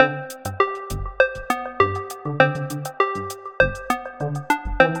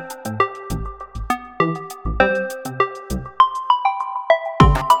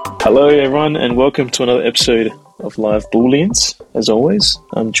Hello, everyone, and welcome to another episode of Live Booleans. As always,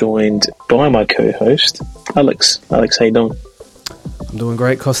 I'm joined by my co-host, Alex. Alex, how you doing? I'm doing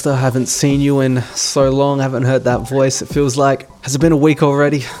great, Costa. I haven't seen you in so long. I haven't heard that voice. It feels like... Has it been a week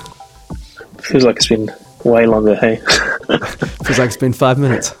already? Feels like it's been way longer, hey? Feels like it's been 5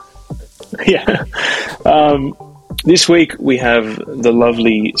 minutes. Yeah. This week, we have the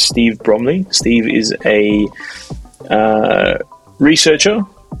lovely Steve Bromley. Steve is a researcher.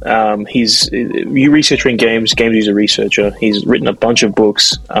 He's a researcher in games user researcher. He's written a bunch of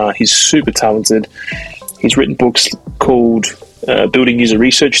books. He's super talented. He's written books called Building User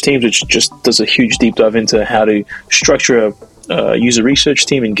Research Teams, which just does a huge deep dive into how to structure a user research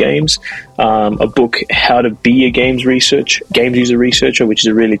team in games. A book, How to Be a Games User Researcher, which is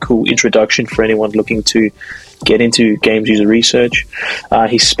a really cool introduction for anyone looking to get into games user research.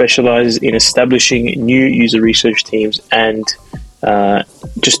 He specializes in establishing new user research teams and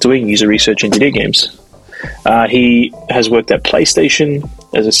just doing user research in video games. He has worked at PlayStation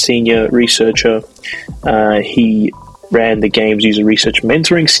as a senior researcher. He ran the Games User Research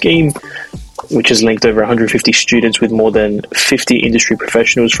Mentoring Scheme, which has linked over 150 students with more than 50 industry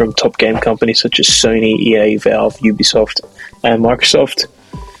professionals from top game companies such as Sony, EA, Valve, Ubisoft, and Microsoft.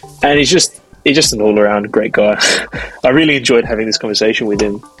 And he's just an all-around great guy. I really enjoyed having this conversation with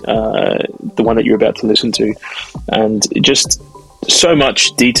him, the one that you're about to listen to, and just so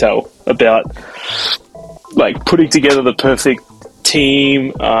much detail about like putting together the perfect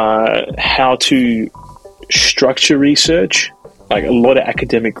team, how to structure research, like a lot of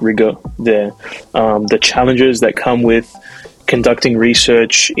academic rigor there, the challenges that come with conducting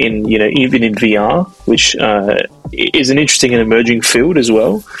research in, even in VR, which is an interesting and emerging field as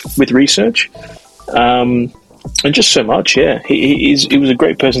well with research, and just so much. Yeah, he was a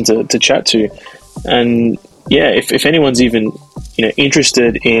great person to chat to, and yeah, if anyone's even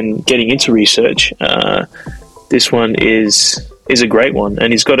interested in getting into research, this one is a great one.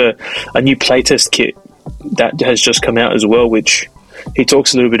 And he's got a new playtest kit that has just come out as well, which he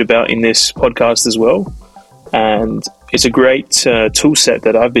talks a little bit about in this podcast as well. And it's a great tool set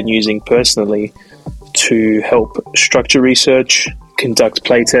that I've been using personally to help structure research, conduct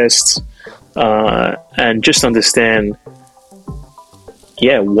playtests, and just understand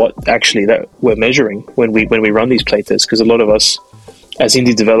what actually that we're measuring when we run these playtests. Because a lot of us as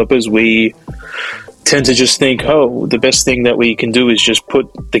indie developers, we tend to just think, the best thing that we can do is just put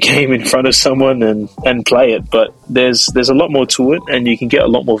the game in front of someone and play it. But there's a lot more to it, and you can get a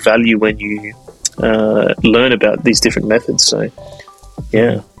lot more value when you learn about these different methods. So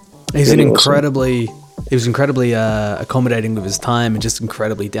yeah, he was incredibly accommodating with his time and just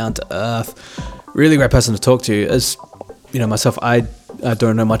incredibly down to earth. Really great person to talk to. As myself, I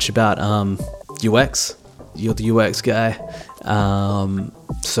don't know much about UX. You're the UX guy,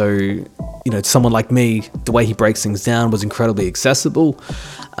 so someone like me, the way he breaks things down was incredibly accessible.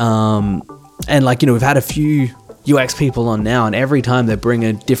 And we've had a few UX people on now, and every time they bring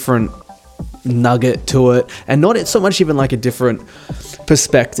a different nugget to it, and not so much even like a different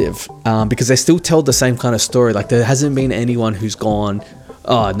perspective, because they still tell the same kind of story. Like, there hasn't been anyone who's gone,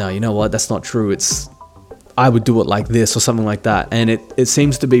 oh no, you know what, that's not true, I would do it like this or something like that. And it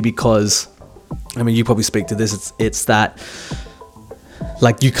seems to be because, you probably speak to this, it's that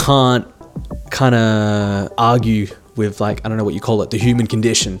like you can't kind of argue with, like, I don't know what you call it, the human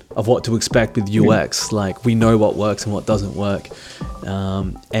condition of what to expect with UX. Like, we know what works and what doesn't work,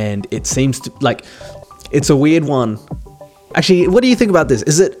 and it seems to, like, it's a weird one. Actually, what do you think about this?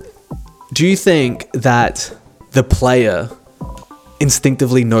 Do you think that the player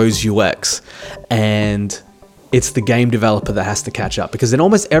instinctively knows UX and it's the game developer that has to catch up? Because in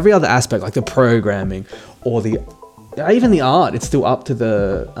almost every other aspect, like the programming or even the art, it's still up to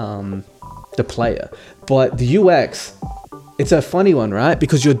the player. But the UX, it's a funny one, right?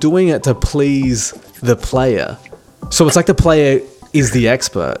 Because you're doing it to please the player. So it's like the player is the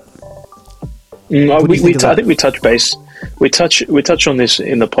expert. I think we touch base. We touch on this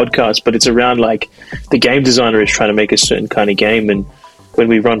in the podcast, but it's around, like, the game designer is trying to make a certain kind of game, and when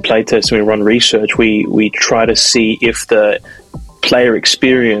we run playtests and we run research, we try to see if the player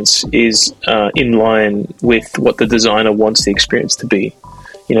experience is in line with what the designer wants the experience to be.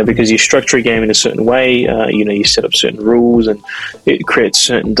 Because you structure a game in a certain way, you set up certain rules, and it creates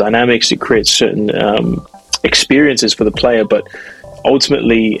certain dynamics, it creates certain experiences for the player. But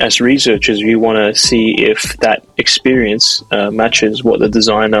ultimately, as researchers, we want to see if that experience matches what the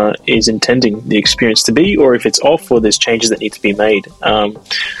designer is intending the experience to be, or if it's off, or there's changes that need to be made. And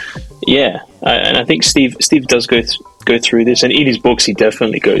I think Steve does go through this, and in his books, he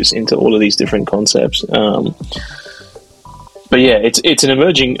definitely goes into all of these different concepts. but yeah, it's an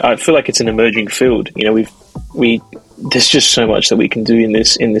emerging. I feel like it's an emerging field. You know, we there's just so much that we can do in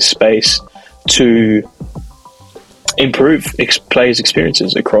this space to improve players'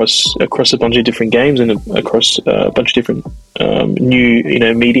 experiences across a bunch of different games and across a bunch of different new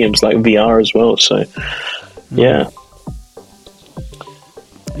mediums like VR as well. So yeah.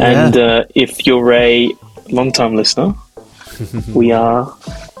 And if you're a long-time listener, we are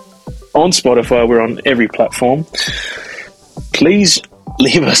on Spotify. We're on every platform. Please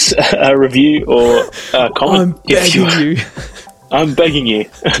leave us a review or a comment. I'm begging you.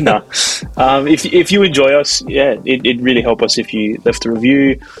 No. If you enjoy us, it'd really help us if you left a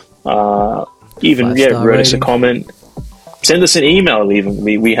review. Even wrote us a comment. Send us an email even.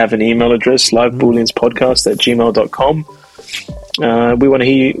 We have an email address, livebooleanspodcast@gmail.com. We want to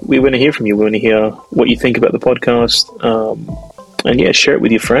hear from you. We want to hear what you think about the podcast. And share it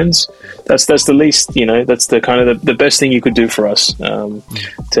with your friends. That's the least, that's the kind of the best thing you could do for us,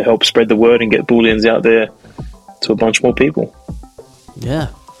 to help spread the word and get Booleans out there to a bunch more people. Yeah.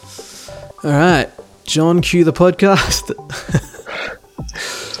 All right. John, cue the podcast.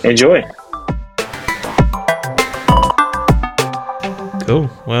 Enjoy. Cool.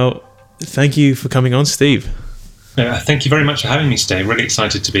 Well, thank you for coming on, Steve. Thank you very much for having me today. Really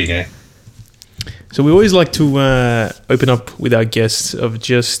excited to be here. So we always like to open up with our guests of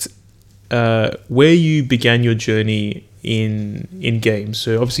just where you began your journey in games.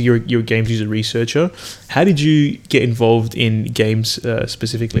 So obviously you're a games user researcher. How did you get involved in games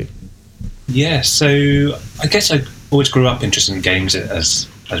specifically? Yeah, so I guess I always grew up interested in games as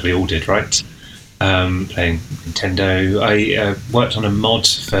we all did, right? Playing Nintendo. I worked on a mod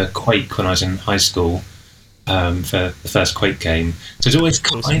for Quake when I was in high school, for the first Quake game. So I was always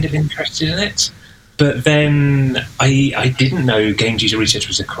kind of interested in it. But then I didn't know games user research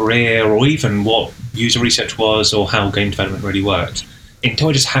was a career, or even what user research was, or how game development really worked, until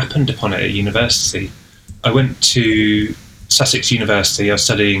I just happened upon it at university. I went to Sussex University. I was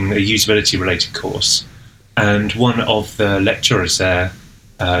studying a usability-related course, and one of the lecturers there,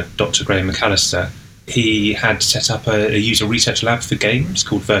 Dr. Graham McAllister, he had set up a user research lab for games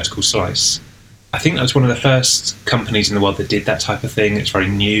called Vertical Slice. I think that was one of the first companies in the world that did that type of thing. It's very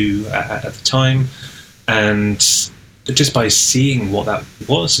new at the time. And just by seeing what that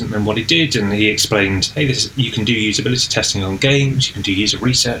was and what he did, and he explained, hey, you can do usability testing on games, you can do user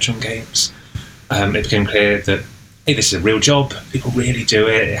research on games. It became clear that, hey, this is a real job. People really do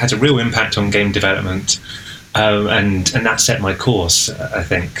it. It has a real impact on game development. And that set my course, I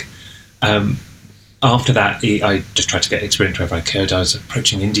think. After that, I just tried to get experience wherever I could. I was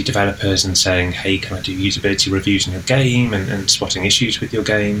approaching indie developers and saying, hey, can I do usability reviews in your game and spotting issues with your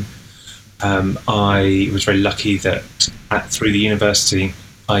game? I was very lucky that through the university,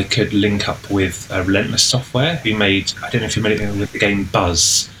 I could link up with Relentless Software, who made, I don't know if you're familiar with the game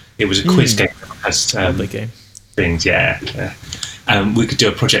Buzz. It was a quiz game that has game. Things, yeah. We could do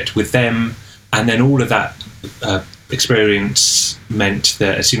a project with them, and then all of that experience meant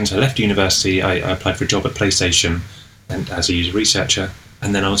that as soon as I left university, I applied for a job at PlayStation and as a user researcher,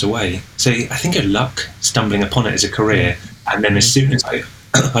 and then I was away. So I think of luck stumbling upon it as a career, and then as soon as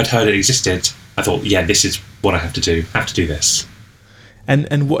I'd heard it existed, I thought, yeah, this is what I have to do. I have to do this.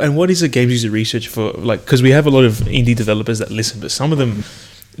 And what is a games user research for? Like, because we have a lot of indie developers that listen, but some of them,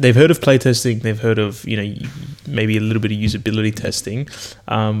 they've heard of playtesting, they've heard of maybe a little bit of usability testing,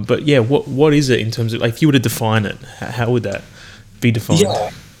 but yeah, what is it in terms of, like, if you were to define it, how would that be defined?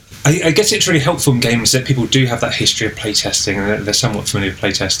 Yeah, I guess it's really helpful in games that people do have that history of playtesting and they're somewhat familiar with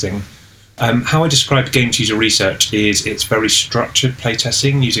playtesting. How I describe games user research is it's very structured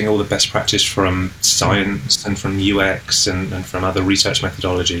playtesting using all the best practice from science and from UX and from other research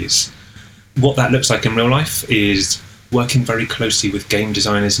methodologies. What that looks like in real life is working very closely with game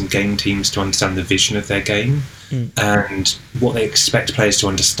designers and game teams to understand the vision of their game and what they expect players to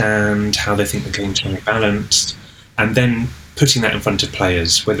understand, how they think the game's going to be balanced, and then putting that in front of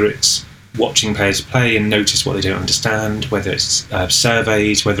players, whether it's watching players play and notice what they don't understand, whether it's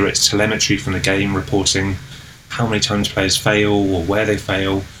surveys, whether it's telemetry from the game reporting how many times players fail or where they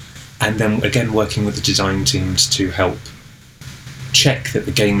fail, and then again working with the design teams to help check that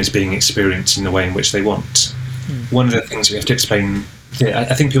the game is being experienced in the way in which they want. One of the things we have to explain,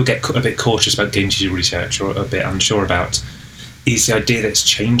 I think people get a bit cautious about games user research or a bit unsure about, is the idea that it's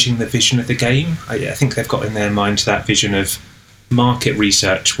changing the vision of the game. I think they've got in their mind that vision of market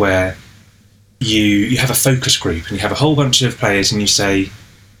research where you have a focus group and you have a whole bunch of players and you say,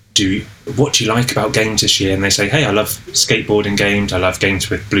 what do you like about games this year? And they say, hey, I love skateboarding games, I love games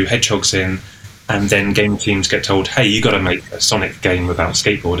with blue hedgehogs in. And then game teams get told, hey, you got to make a Sonic game about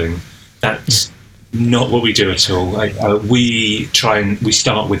skateboarding. That's Not what we do at all. We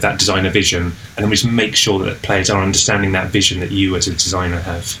start with that designer vision, and then we just make sure that the players are understanding that vision that you as a designer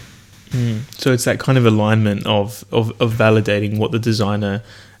have. So it's that kind of alignment of validating what the designer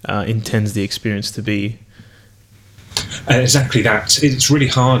intends the experience to be. Exactly that. It's really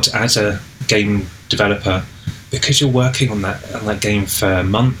hard as a game developer, because you're working on that game for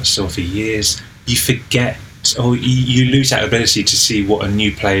months or for years. You forget, or you lose that ability to see what a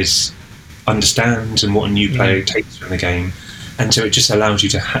new player's understand and what a new player takes from the game, and so it just allows you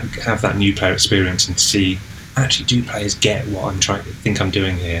to have that new player experience and see, actually, do players get what I'm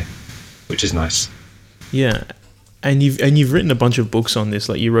doing here, which is nice. Yeah, and you've written a bunch of books on this.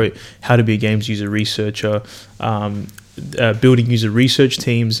 Like, you wrote How to Be a Games User Researcher, Building User Research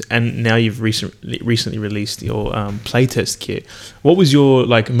Teams, and now you've recently released your playtest kit. What was your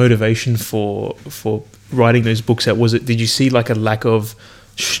motivation for writing those books out? Did you see a lack of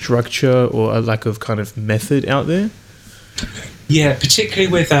structure or a lack of kind of method out there? Yeah, particularly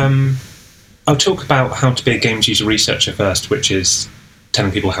with I'll talk about how to be a games user researcher first, which is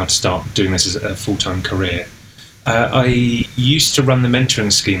telling people how to start doing this as a full-time career. I used to run the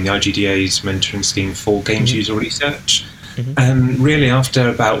mentoring scheme, the IGDA's mentoring scheme for games user research, and really after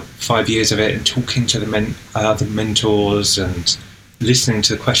about 5 years of it and talking to the mentors and listening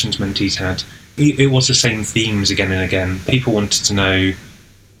to the questions mentees had, it was the same themes again and again. People wanted to know,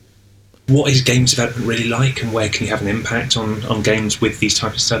 what is games development really like, and where can you have an impact on games with these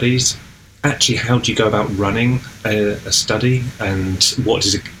type of studies? Actually, how do you go about running a study, and what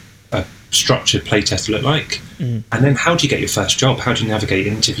does a structured playtest look like? And then how do you get your first job? How do you navigate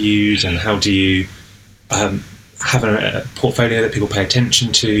interviews, and how do you have a portfolio that people pay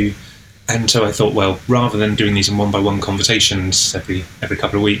attention to? And so I thought, well, rather than doing these in one-by-one conversations every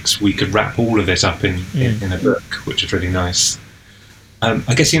couple of weeks, we could wrap all of this up in a book, which is really nice.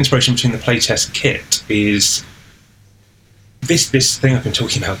 I guess the inspiration between the playtest kit is this thing I've been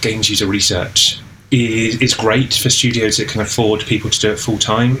talking about, games user research, is great for studios that can afford people to do it full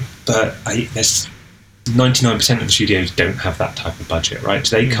time, but there's 99% of the studios don't have that type of budget, right?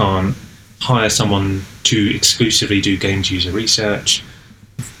 They can't hire someone to exclusively do games user research.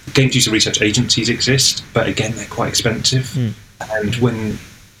 Games user research agencies exist, but again, they're quite expensive. And when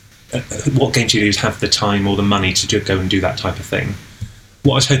what game studios have the time or the money to go and do that type of thing?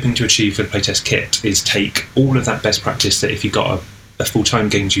 What I was hoping to achieve with the playtest kit is take all of that best practice that if you got a full-time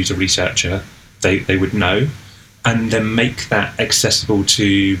games user researcher, they would know, and then make that accessible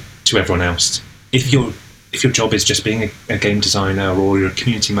to everyone else. If your job is just being a game designer, or you're a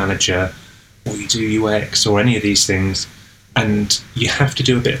community manager, or you do UX or any of these things, and you have to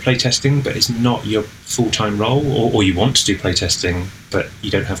do a bit of playtesting, but it's not your full-time role, or you want to do playtesting, but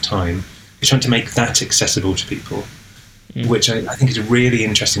you don't have time, you're trying to make that accessible to people, which I think is a really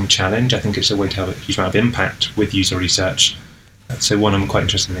interesting challenge. I think it's a way to have a huge amount of impact with user research. So one I'm quite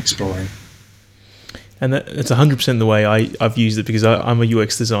interested in exploring. And it's 100% the way I've used it, because I'm a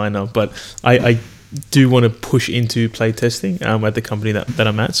UX designer, but I do want to push into playtesting at the company that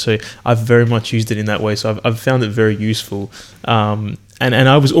I'm at. So I've very much used it in that way. So I've found it very useful. And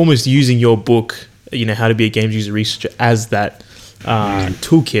I was almost using your book, How to Be a Games User Researcher, as that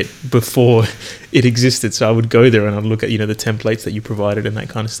toolkit before it existed. So I would go there and I'd look at, the templates that you provided and that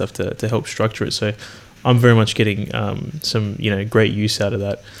kind of stuff to help structure it. So I'm very much getting some, great use out of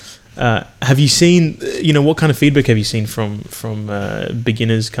that. Have you seen, what kind of feedback have you seen from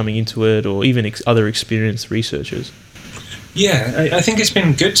beginners coming into it, or even other experienced researchers? Yeah, I think it's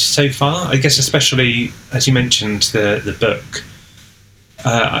been good so far. I guess especially, as you mentioned, the book.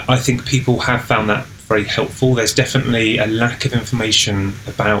 I think people have found that very helpful. There's definitely a lack of information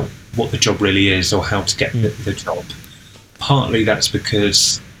about what the job really is, or how to get the job. Partly that's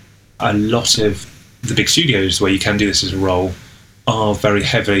because a lot of the big studios where you can do this as a role are very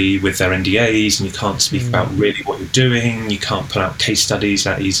heavy with their NDAs, and you can't speak about really what you're doing. You can't put out case studies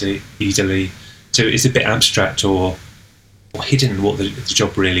that easily. So it's a bit abstract or hidden what the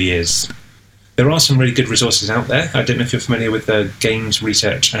job really is. There are some really good resources out there. I don't know if you're familiar with the Games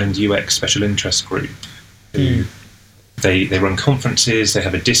Research and UX Special Interest Group. They run conferences, they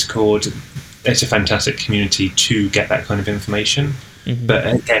have a Discord. It's a fantastic community to get that kind of information. But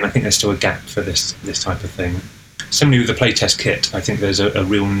again, I think there's still a gap for this type of thing. Similarly with the playtest kit, I think there's a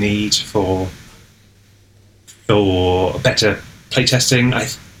real need for better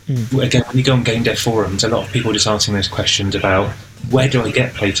playtesting. Again, when you go on game dev forums, a lot of people are just asking those questions about, where do I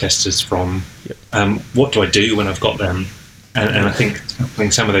get playtesters from? What do I do when I've got them? And I think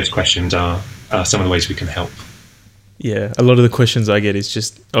some of those questions are some of the ways we can help. Yeah, a lot of the questions I get is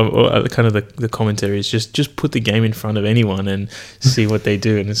just, or kind of the commentary is just put the game in front of anyone and see what they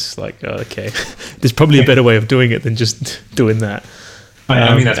do, and it's like, oh, okay, there's probably a better way of doing it than just doing that.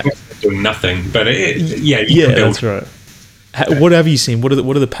 I mean, that's doing nothing, but you can build. That's right. What have you seen? What are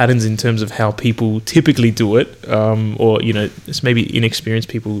the patterns in terms of how people typically do it, or it's maybe inexperienced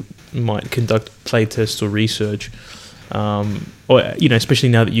people might conduct play tests or research, or especially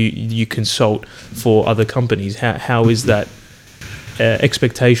now that you consult for other companies. How is that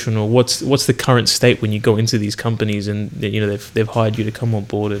expectation, or what's the current state when you go into these companies and they've hired you to come on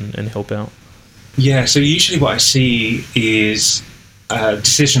board and help out? Yeah, so usually what I see is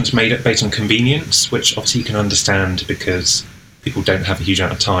decisions made based on convenience, which obviously you can understand because people don't have a huge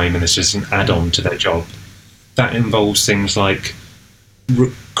amount of time and it's just an add-on to their job. That involves things like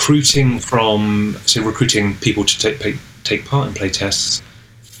recruiting people to take part in play tests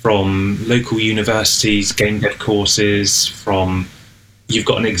from local universities, game dev courses, from you've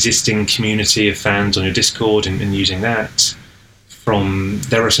got an existing community of fans on your Discord and using that.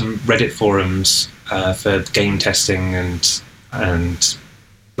 There are some Reddit forums for game testing and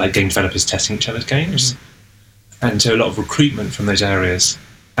like game developers testing each other's games, and so a lot of recruitment from those areas.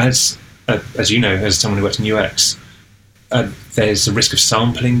 As you know, as someone who works in UX, there's a risk of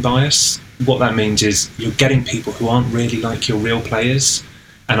sampling bias. What that means is you're getting people who aren't really like your real players.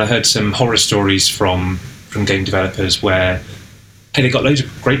 And I heard some horror stories from game developers where they got loads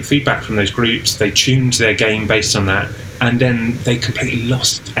of great feedback from those groups, they tuned their game based on that, and then they completely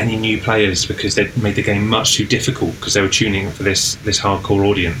lost any new players because they made the game much too difficult because they were tuning for this hardcore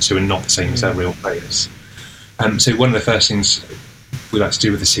audience who are not the same as their real players. So one of the first things we like to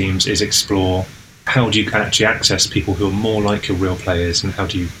do with the teams is explore how do you actually access people who are more like your real players, and how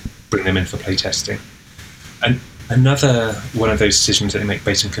do you bring them in for play testing. And another one of those decisions that they make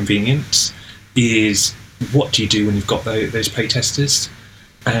based on convenience is, what do you do when you've got those play testers?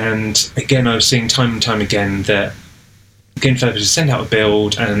 And again, I was seeing time and time again that game developers send out a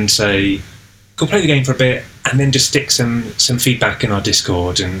build and say, go play the game for a bit and then just stick some feedback in our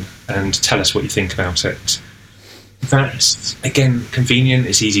Discord and tell us what you think about it. That's, again, convenient,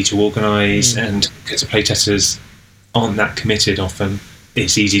 it's easy to organise, and because the playtesters aren't that committed often,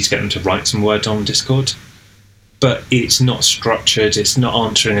 it's easy to get them to write some words on Discord. But it's not structured, it's not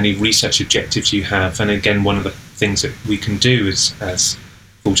answering any research objectives you have. And again, one of the things that we can do as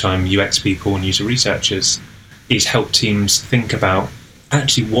full-time UX people and user researchers is help teams think about,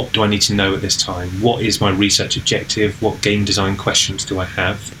 actually, what do I need to know at this time? What is my research objective? What game design questions do I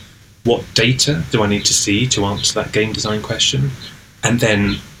have? What data do I need to see to answer that game design question? And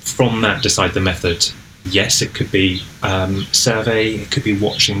then from that, decide the method. Yes, it could be survey, it could be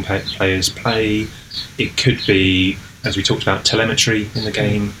watching players play, it could be, as we talked about, telemetry in the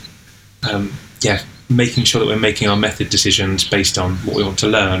game. Making sure that we're making our method decisions based on what we want to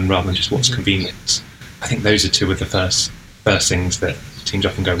learn rather than just what's convenient. I think those are two of the first things that teams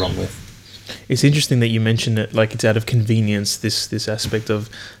often go wrong with. It's interesting that you mentioned that, like, it's out of convenience, this aspect of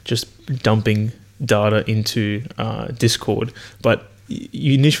just dumping data into Discord, but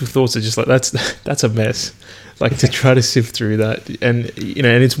your initial thoughts are just like, that's a mess, like, to try to sift through that. And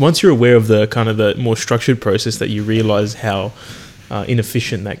and it's once you're aware of the kind of the more structured process that you realize how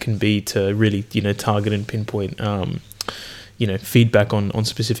inefficient that can be to really target and pinpoint feedback on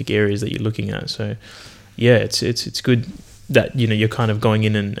specific areas that you're looking at. So yeah, it's good that you're kind of going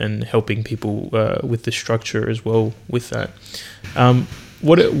in and helping people with the structure as well with that.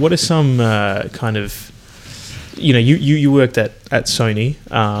 What are some kind of, you worked at Sony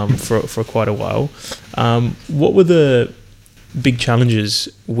for quite a while. What were the big challenges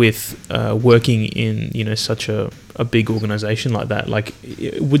with working in such a big organization like that? Like,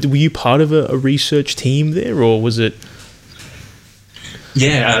 were you part of a research team there, or was it?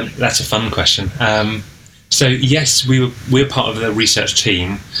 Yeah, that's a fun question. So yes, we're part of the research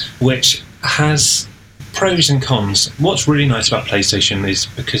team, which has pros and cons. What's really nice about PlayStation is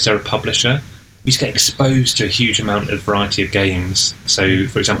because they're a publisher, we get exposed to a huge amount of variety of games. So,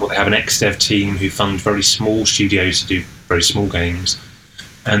 for example, they have an XDev team who fund very small studios to do very small games,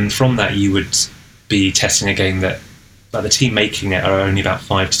 and from that you would be testing a game that, the team making it are only about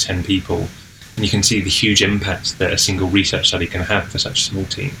 5 to 10 people, and you can see the huge impact that a single research study can have for such a small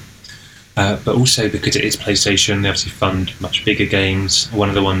team. But also because it is PlayStation, they obviously fund much bigger games. One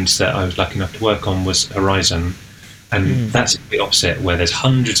of the ones that I was lucky enough to work on was Horizon, and that's the opposite, where there's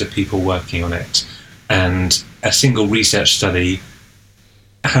hundreds of people working on it, and a single research study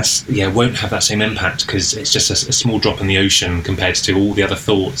won't have that same impact because it's just a small drop in the ocean compared to all the other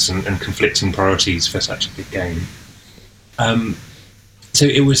thoughts and conflicting priorities for such a big game. So So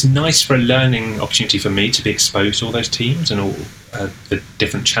it was nice for a learning opportunity for me to be exposed to all those teams and all the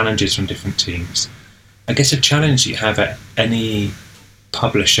different challenges from different teams. I guess a challenge you have at any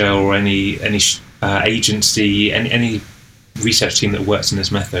publisher or any agency, any research team that works in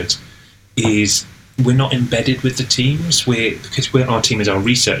this method is we're not embedded with the teams. Because our team is our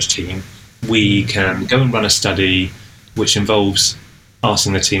research team, we can go and run a study which involves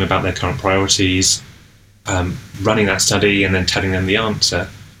asking the team about their current priorities, running that study and then telling them the answer.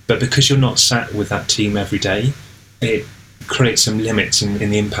 But because you're not sat with that team every day, it creates some limits in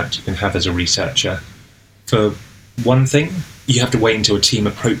the impact you can have as a researcher. For one thing, you have to wait until a team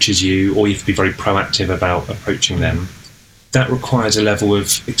approaches you, or you have to be very proactive about approaching them. That requires a level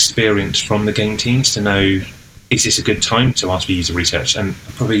of experience from the game teams to know, is this a good time to ask for user research? And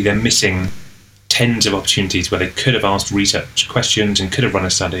probably they're missing tens of opportunities where they could have asked research questions and could have run a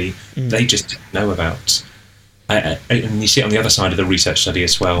study they just didn't know about. And you see it on the other side of the research study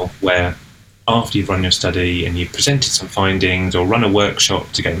as well, where after you've run your study and you've presented some findings or run a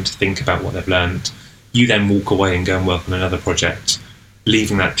workshop to get them to think about what they've learned, you then walk away and go and work on another project,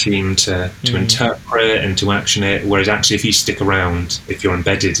 leaving that team to interpret and to action it. Whereas actually, if you stick around, if you're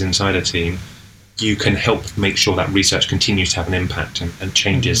embedded inside a team, you can help make sure that research continues to have an impact and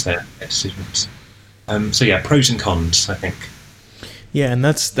changes their decisions. So yeah, pros and cons, I think. Yeah, and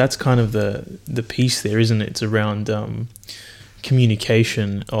that's kind of the piece there, isn't it? It's around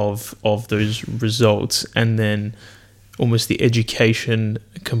communication of those results, and then almost the education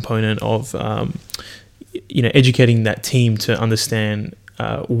component of educating that team to understand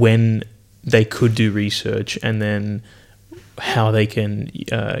when they could do research, and then how they can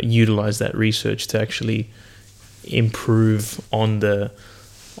utilize that research to actually improve on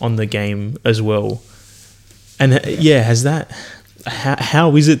the game as well. And has that?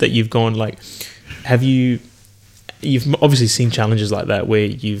 How is it that you've gone, like, you've obviously seen challenges like that where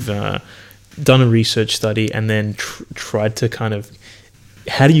you've done a research study and then tried to kind of,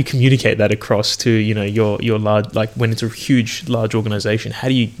 how do you communicate that across to your large, like when it's a huge large organization, how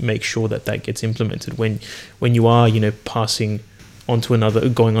do you make sure that gets implemented when you are passing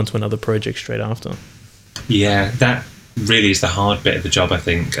going on to another project straight after? Yeah, that really is the hard bit of the job. I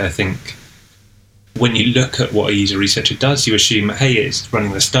think when you look at what a user researcher does, you assume, hey, it's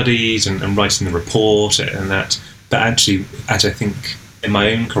running the studies and writing the report and that. But actually, as I think in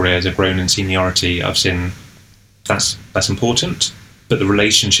my own career as I've grown in seniority, I've seen that's important, but the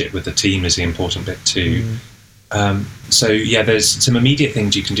relationship with the team is the important bit too. So yeah, there's some immediate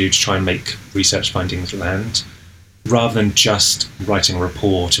things you can do to try and make research findings land. Rather than just writing a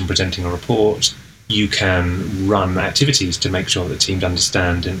report and presenting a report, you can run activities to make sure that teams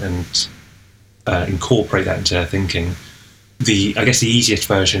understand and incorporate that into their thinking. I guess the easiest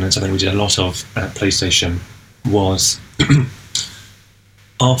version, and something we did a lot of at PlayStation, was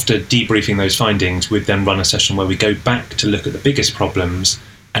after debriefing those findings, we'd then run a session where we go back to look at the biggest problems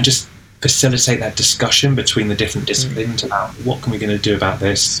and just facilitate that discussion between the different disciplines about what can we going to do about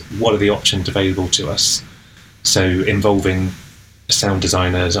this, what are the options available to us. So involving sound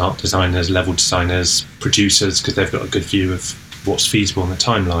designers, art designers, level designers, producers, because they've got a good view of what's feasible in the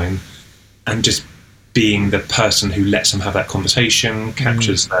timeline, and just being the person who lets them have that conversation,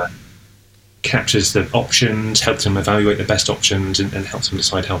 captures the options, helps them evaluate the best options, and helps them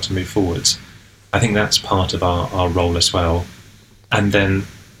decide how to move forwards. I think that's part of our role as well. And then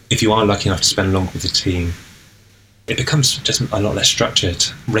if you are lucky enough to spend longer with the team, it becomes just a lot less structured.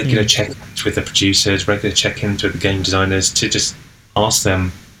 Regular check-ins with the producers, regular check-ins with the game designers, to just ask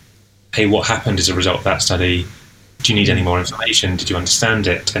them, hey, what happened as a result of that study? Do you need any more information? Did you understand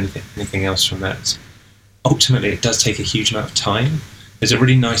it? Anything else from that? Ultimately, it does take a huge amount of time. There's a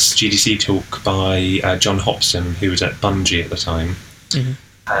really nice GDC talk by John Hobson, who was at Bungie at the time.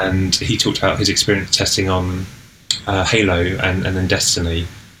 And he talked about his experience testing on Halo and then Destiny.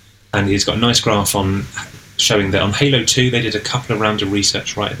 And he's got a nice graph on showing that on Halo 2, they did a couple of rounds of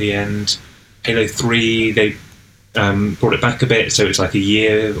research right at the end. Halo 3, they brought it back a bit, so it's like a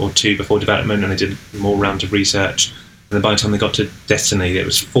year or two before development, and they did more rounds of research. And then by the time they got to Destiny, it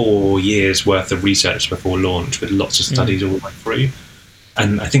was 4 years worth of research before launch, with lots of studies all the way through.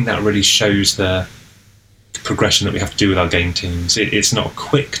 And I think that really shows the progression that we have to do with our game teams. It's not a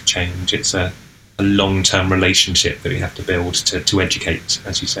quick change, it's a long-term relationship that we have to build to educate,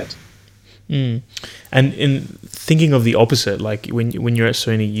 as you said. And in thinking of the opposite, like when you're at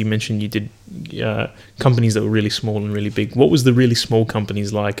Sony, you mentioned you did companies that were really small and really big. What was the really small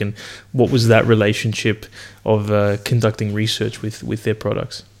companies like, and what was that relationship of conducting research with their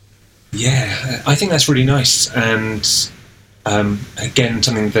products? Yeah, I think that's really nice. And again,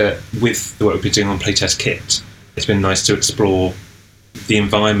 something that with the work we've been doing on Playtest Kit, it's been nice to explore the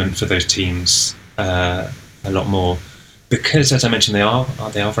environment for those teams a lot more, because, as I mentioned, they are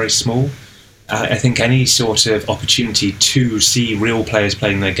very small. I think any sort of opportunity to see real players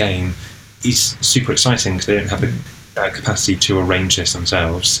playing their game is super exciting, because they don't have the capacity to arrange this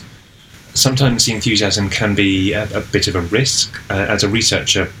themselves. Sometimes the enthusiasm can be a bit of a risk. As a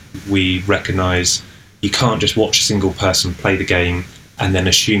researcher, we recognise you can't just watch a single person play the game and then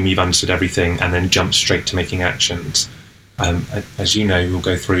assume you've understood everything and then jump straight to making actions. As you know, we'll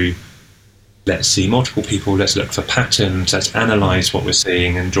go through, let's see multiple people, let's look for patterns, let's analyse what we're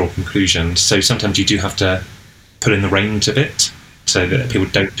seeing and draw conclusions. So sometimes you do have to put in the reins a bit so that people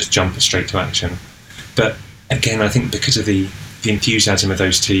don't just jump straight to action. But again, I think because of the enthusiasm of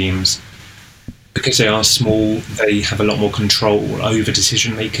those teams, because they are small, they have a lot more control over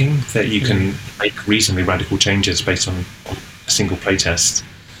decision making, that you can make reasonably radical changes based on a single playtest.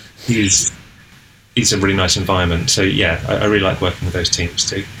 It's a really nice environment. So yeah, I really like working with those teams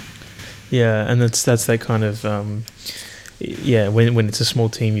too. Yeah, and that's that kind of when it's a small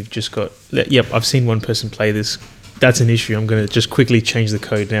team, you've just got, yep, I've seen one person play this. That's an issue. I'm going to just quickly change the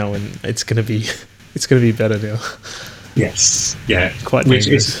code now, and it's going to be better now. Yes, yeah, quite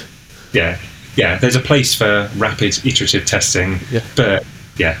dangerous. Yeah, there's a place for rapid iterative testing, but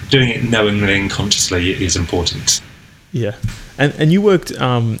yeah, doing it knowingly and consciously is important. Yeah, and you worked,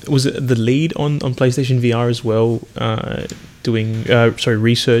 was it the lead on PlayStation VR as well, doing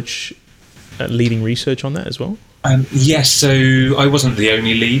research, leading research on that as well? Yes, so I wasn't the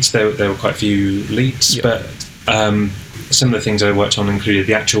only lead. There were quite a few leads, but some of the things I worked on included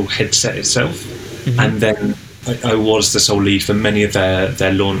the actual headset itself, and then I was the sole lead for many of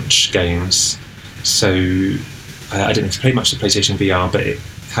their launch games. So I didn't play much of PlayStation VR, but it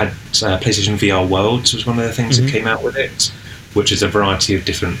had PlayStation VR Worlds was one of the things that came out with it, which is a variety of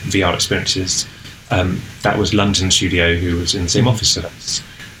different VR experiences. That was London Studio, who was in the same office as us,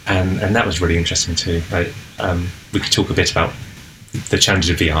 and that was really interesting too. We could talk a bit about the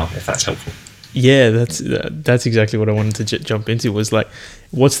challenges of VR, if that's helpful. Yeah, that's exactly what I wanted to jump into. Was like,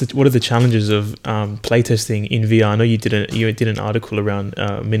 what are the challenges of playtesting in VR? I know you did an article around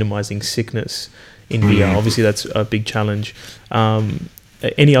minimizing sickness in VR. Obviously, that's a big challenge.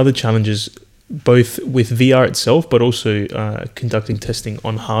 Any other challenges, both with VR itself, but also conducting testing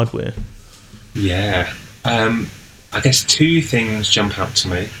on hardware? Yeah, I guess two things jump out to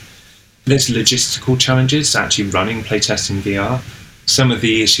me. There's logistical challenges actually running playtests in VR. Some of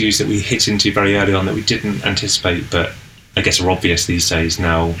the issues that we hit into very early on that we didn't anticipate, but I guess are obvious these days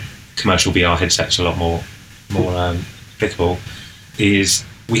now, commercial VR headsets are a lot more applicable, is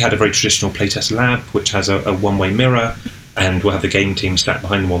we had a very traditional playtest lab which has a one-way mirror, and we'll have the game team sat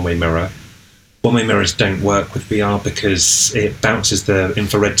behind the one-way mirror. One-way mirrors don't work with VR because it bounces the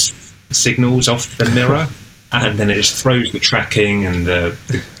infrared signals off the mirror, and then it just throws the tracking, and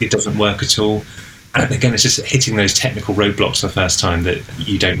it doesn't work at all. And again, it's just hitting those technical roadblocks the first time that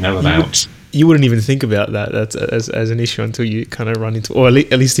you don't know about. You wouldn't even think about that as an issue until you kind of run into, or at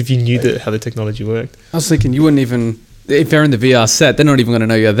least if you knew how the technology worked. I was thinking you wouldn't even, if they're in the VR set, they're not even going to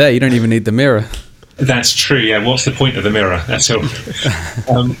know you're there. You don't even need the mirror. That's true, yeah. What's the point of the mirror? That's all.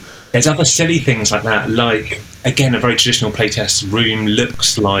 There's other silly things like that, like, again, a very traditional playtest room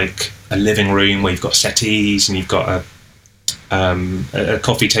looks like a living room where you've got settees and you've got a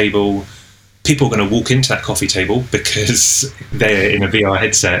coffee table. People are going to walk into that coffee table because they're in a VR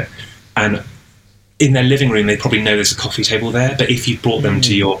headset, and in their living room they probably know there's a coffee table there, but if you brought them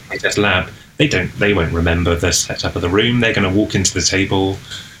to your playtest lab, they won't remember the setup of the room. They're going to walk into the table.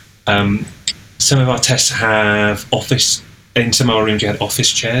 Some of our tests have in some of our rooms you had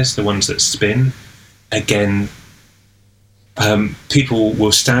office chairs, the ones that spin. Again, people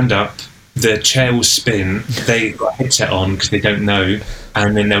will stand up, the chair will spin, they've got a headset on because they don't know,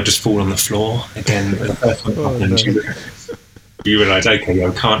 and then they'll just fall on the floor. Again, the first one happens, you realise, okay,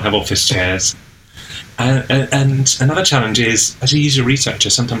 I can't have office chairs. And another challenge is, as a user researcher,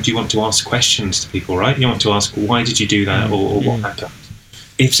 sometimes you want to ask questions to people, right? You want to ask, why did you do that, or what happened?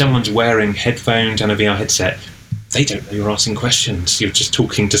 If someone's wearing headphones and a VR headset, they don't know you're asking questions. You're just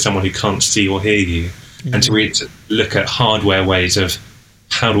talking to someone who can't see or hear you. And so we had to look at hardware ways of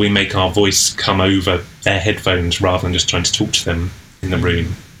how do we make our voice come over their headphones rather than just trying to talk to them in the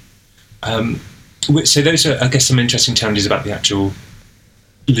room. So those are, I guess, some interesting challenges about the actual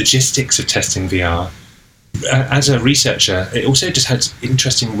logistics of testing VR. As a researcher, it also just had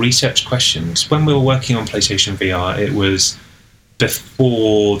interesting research questions. When we were working on PlayStation VR, it was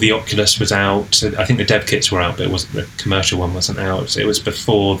before the Oculus was out. I think the dev kits were out, but the commercial one wasn't out. It was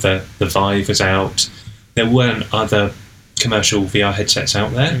before the Vive was out. There weren't other commercial VR headsets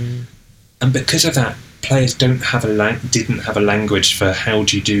out there. And because of that players didn't have a language for how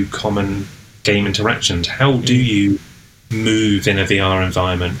do you do common game interactions. How do you move in a VR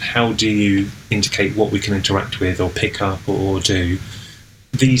environment? How do you indicate what we can interact with or pick up or do?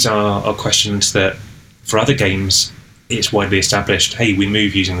 These are questions that for other games it's widely established. Hey, we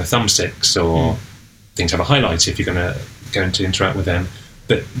move using the thumbsticks, or things have a highlight if you're going to interact with them.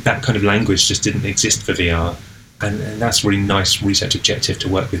 But that kind of language just didn't exist for VR, and that's a really nice research objective to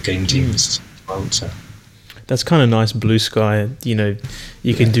work with game teams to answer. That's kind of nice blue sky.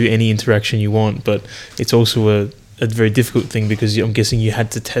 You can do any interaction you want, but it's also a very difficult thing because I'm guessing you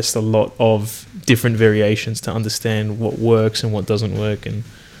had to test a lot of different variations to understand what works and what doesn't work. And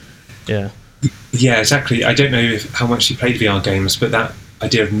yeah, exactly. I don't know how much you played VR games, but that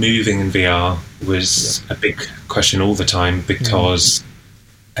idea of moving in VR was a big question all the time because,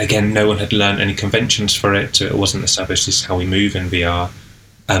 again, no one had learned any conventions for it. It wasn't established this is how we move in VR.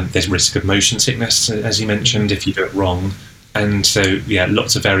 There's risk of motion sickness, as you mentioned, if you do it wrong. And so,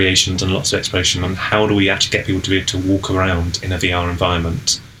 lots of variations and lots of exploration on how do we actually get people to be able to walk around in a VR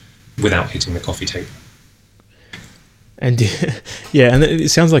environment without hitting the coffee table. And and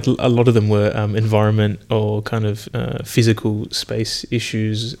it sounds like a lot of them were environment or kind of physical space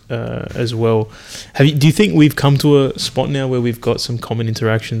issues as well. Do you think we've come to a spot now where we've got some common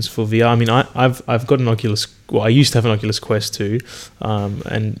interactions for VR? I mean, I've got an Oculus. Well, I used to have an Oculus Quest 2,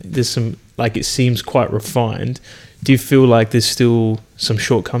 and there's some, like, it seems quite refined. Do you feel like there's still some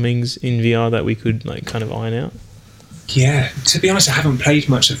shortcomings in VR that we could kind of iron out? Yeah, to be honest, I haven't played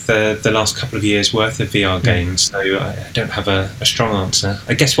much of the last couple of years worth of VR games, so I don't have a strong answer.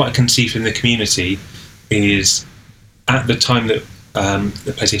 I guess what I can see from the community is at the time that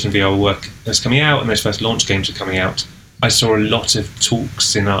the PlayStation VR work was coming out and those first launch games were coming out, I saw a lot of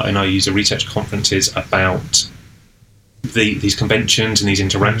talks in our user research conferences about these conventions and these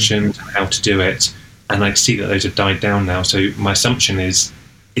interactions and how to do it, and I see that those have died down now. So my assumption is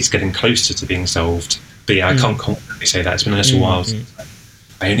it's getting closer to being solved. But I can't confidently say that. It's been a little while since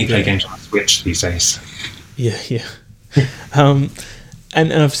I only play games on Switch these days. Yeah. And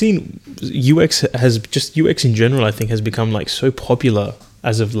I've seen UX in general, I think, has become so popular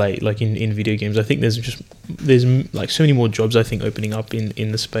as of late, in video games. I think there's so many more jobs, I think, opening up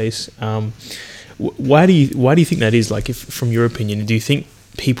in the space. Why do you think that is? If from your opinion, do you think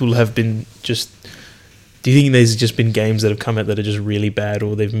people have been do you think there's just been games that have come out that are just really bad,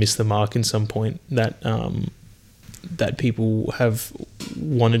 or they've missed the mark in some point that that people have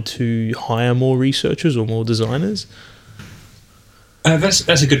wanted to hire more researchers or more designers?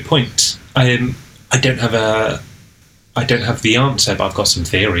 That's a good point. I don't have the answer, but I've got some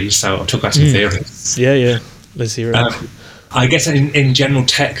theories, so I'll talk about some theories. Yeah. Let's hear it. I guess in general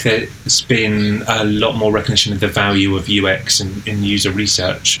tech, there's been a lot more recognition of the value of UX in user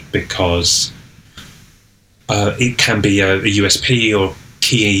research because it can be a USP or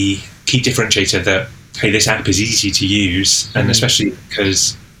key differentiator that, hey, this app is easy to use, and especially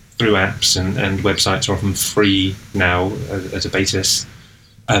because through apps and websites are often free now as a basis,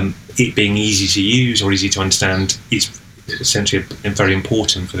 it being easy to use or easy to understand is essentially very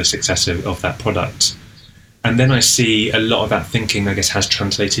important for the success of that product. And then I see a lot of that thinking, I guess, has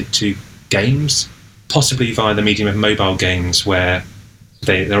translated to games, possibly via the medium of mobile games, where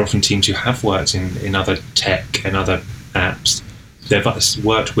they're often teams who have worked in other tech and other apps. They've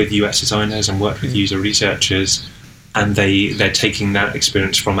worked with UX designers and worked with user researchers, and they're taking that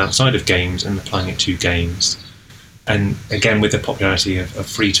experience from outside of games and applying it to games. And again, with the popularity of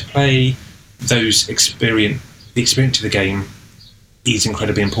free-to-play, the experience of the game is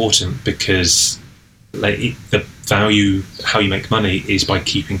incredibly important because the value, how you make money, is by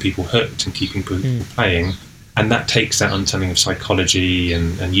keeping people hooked and keeping people playing. And that takes that understanding of psychology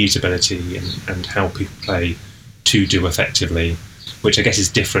and usability and how people play to do effectively, which I guess is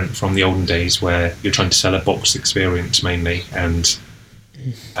different from the olden days where you're trying to sell a boxed experience mainly. And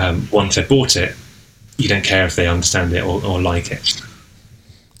once they've bought it, you don't care if they understand it or like it.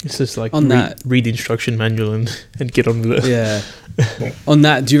 It's just read the instruction manual and get on with it. Yeah. On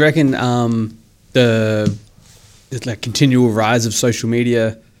that, do you reckon the continual rise of social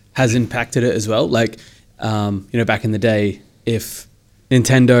media has impacted it as well? Back in the day, if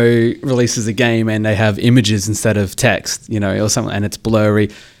Nintendo releases a game and they have images instead of text, or something, and it's blurry,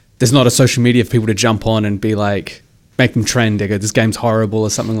 there's not a social media for people to jump on and be like, make them trend. They go, this game's horrible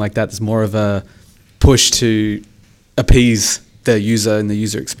or something like that. There's more of a push to appease the user and the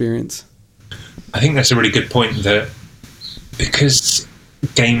user experience. I think that's a really good point, that because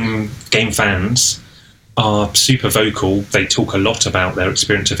game fans are super vocal, they talk a lot about their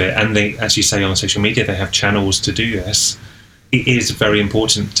experience of it, and they, as you say, on social media, they have channels to do this. It is very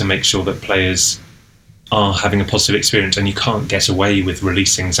important to make sure that players are having a positive experience, and you can't get away with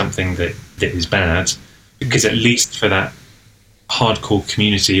releasing something that is bad, because at least for that hardcore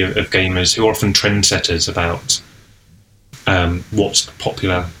community of gamers who are often trendsetters about what's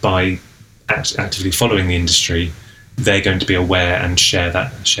popular by actively following the industry, they're going to be aware and share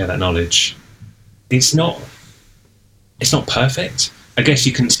that knowledge. It's not perfect. I guess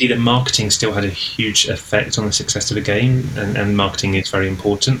you can see that marketing still had a huge effect on the success of a game, and marketing is very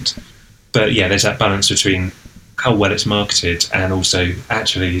important. But yeah, there's that balance between how well it's marketed and also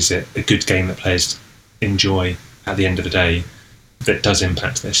actually is it a good game that players enjoy at the end of the day that does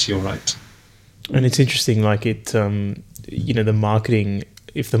impact this. You're right. And it's interesting, like it, the marketing.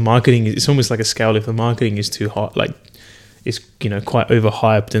 If the marketing is, it's almost like a scale. If the marketing is too hot, like it's quite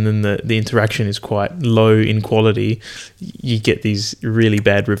overhyped, and then the interaction is quite low in quality, you get these really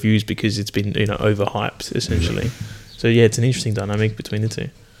bad reviews because it's been overhyped essentially. So yeah, it's an interesting dynamic between the two.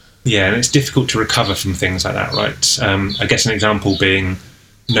 Yeah, and it's difficult to recover from things like that, right? I guess an example being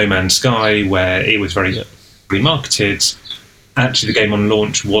No Man's Sky, where it was very marketed. Actually, the game on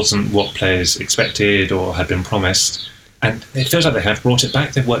launch wasn't what players expected or had been promised. And it feels like they have brought it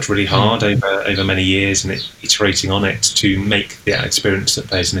back. They've worked really hard over many years and iterating on it to make the experience that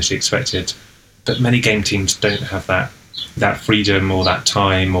players initially expected. But many game teams don't have that freedom or that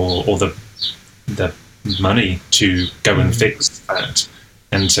time or the money to go and fix that.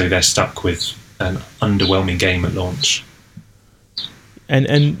 And so they're stuck with an underwhelming game at launch.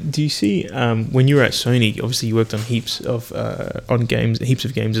 And do you see when you were at Sony? Obviously, you worked on heaps of games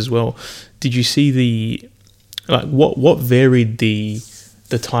as well. Did you see what varied the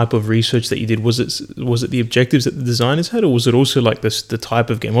type of research that you did? Was it the objectives that the designers had, or was it also like the type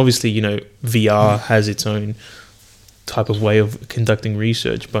of game? Obviously, VR has its own type of way of conducting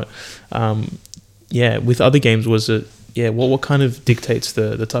research, but with other games, was it? Yeah, what kind of dictates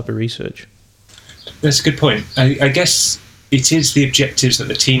the type of research? That's a good point. I guess it is the objectives that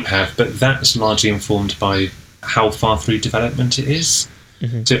the team have, but that's largely informed by how far through development it is.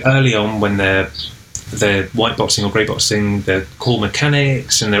 Mm-hmm. So early on, when they're white boxing or grey boxing, the core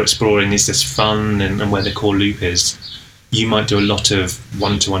mechanics, and they're exploring is this fun and where the core loop is, you might do a lot of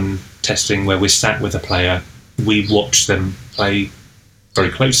one-to-one testing where we're sat with a player, we watch them play very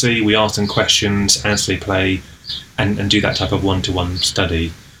closely, we ask them questions as they play, and do that type of one-to-one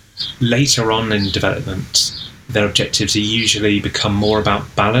study. Later on in development, their objectives are usually become more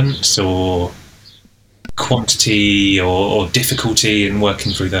about balance or quantity or difficulty in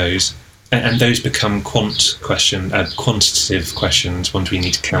working through those. And those become quantitative questions once we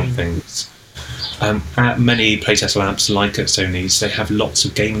need to count things. At many playtest labs, like at Sony's, they have lots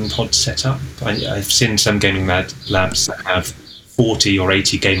of gaming pods set up. I've seen some gaming labs that have 40 or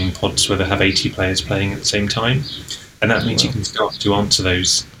 80 gaming pods where they have 80 players playing at the same time. And that means you can start to answer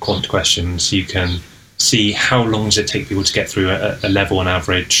those quant questions. You can see how long does it take people to get through a level on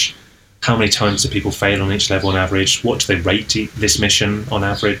average, how many times do people fail on each level on average, what do they rate this mission on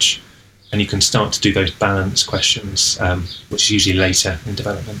average, and you can start to do those balance questions, which is usually later in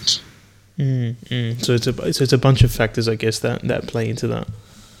development. So it's a bunch of factors, I guess, that play into that.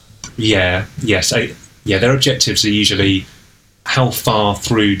 Their objectives are usually how far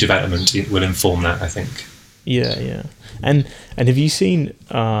through development it will inform that, I think. Yeah. And have you seen,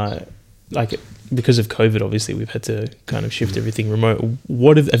 because of COVID, obviously we've had to kind of shift everything remote.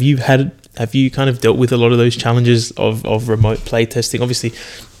 Have you kind of dealt with a lot of those challenges of remote play testing? Obviously,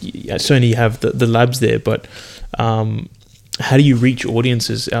 at Sony you have the labs there, but how do you reach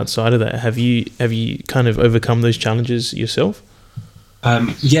audiences outside of that? Have you kind of overcome those challenges yourself?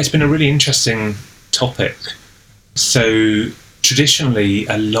 It's been a really interesting topic. So traditionally,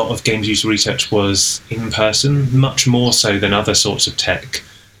 a lot of games user research was in person, much more so than other sorts of tech.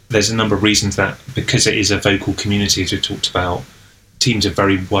 There's a number of reasons that, because it is a vocal community, as we've talked about, teams are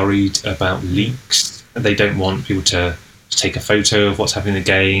very worried about leaks. They don't want people to take a photo of what's happening in the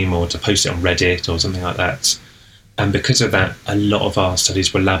game or to post it on Reddit or something like that. And because of that, a lot of our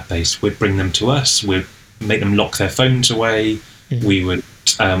studies were lab-based. We'd bring them to us, we'd make them lock their phones away, we would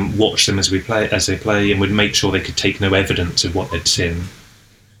watch them as they play, and would make sure they could take no evidence of what they'd seen.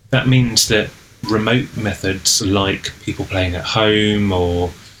 That means that remote methods like people playing at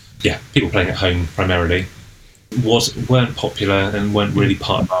home people playing at home primarily, weren't popular and weren't really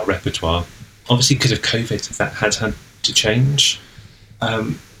part of our repertoire. Obviously, because of COVID, that has had to change.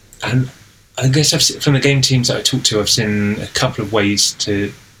 And I guess from the game teams that I talked to, I've seen a couple of ways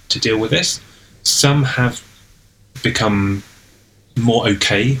to deal with this. Some have become more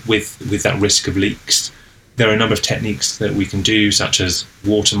okay with that risk of leaks. There are a number of techniques that we can do, such as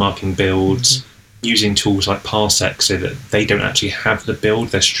watermarking builds, using tools like Parsec so that they don't actually have the build,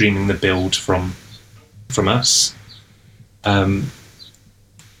 they're streaming the build from from us. Making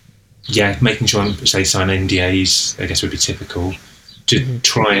sure, say, sign NDAs, I guess would be typical, to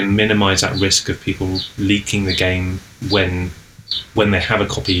try and minimise that risk of people leaking the game when they have a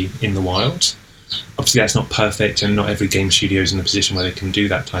copy in the wild. Obviously, that's not perfect, and not every game studio is in a position where they can do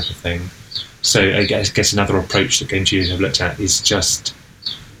that type of thing. So I guess another approach that game studios have looked at is just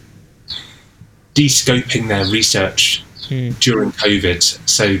de-scoping their research during COVID.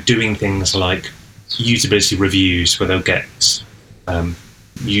 So doing things like usability reviews, where they'll get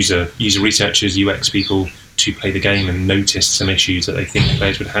user researchers, UX people to play the game and notice some issues that they think the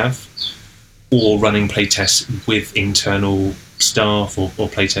players would have, or running playtests with internal staff or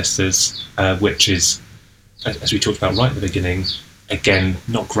playtesters, which is, as we talked about right at the beginning, again,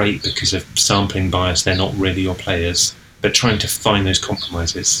 not great because of sampling bias. They're not really your players, but trying to find those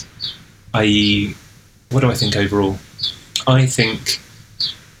compromises. I.e., what do I think overall? I think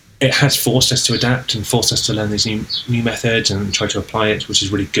it has forced us to adapt and forced us to learn these new methods and try to apply it, which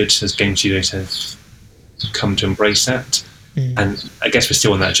is really good as game studios have come to embrace that. And I guess we're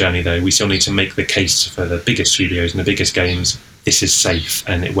still on that journey, though. We still need to make the case for the biggest studios and the biggest games. This is safe,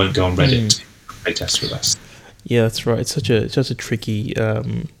 and it won't go on Reddit to play test with us. Yeah, that's right. It's such a tricky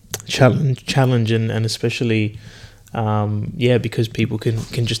challenge, and especially because people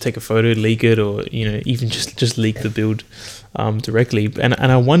can just take a photo, leak it, or even just leak the build directly. And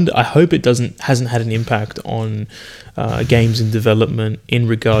I wonder, I hope it hasn't had an impact on games in development in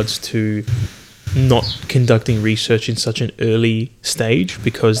regards to not conducting research in such an early stage,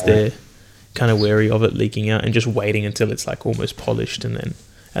 because they're kind of wary of it leaking out and just waiting until it's like almost polished and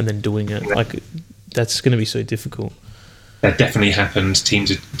then doing it. Like, that's going to be so difficult. That definitely happened.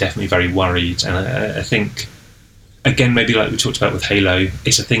 Teams are definitely very worried, and I think, again, maybe like we talked about with Halo,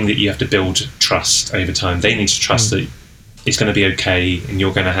 it's a thing that you have to build trust over time. They need to trust that it's going to be okay and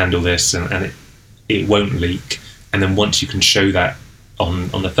you're going to handle this, and it won't leak. And then once you can show that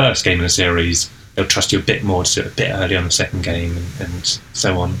on the first game in a series, they'll trust you a bit more to do it a bit early on the second game, and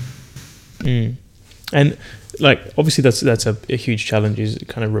so on. And like, obviously that's a huge challenge, is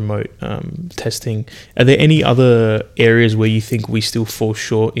kind of remote testing. Are there any other areas where you think we still fall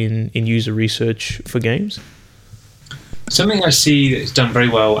short in user research for games? Something I see that's done very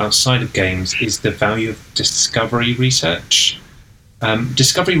well outside of games is the value of discovery research.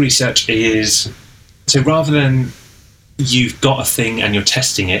 Discovery research is, so rather than you've got a thing and you're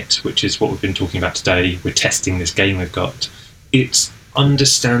testing it, which is what we've been talking about today, we're testing this game we've got, it's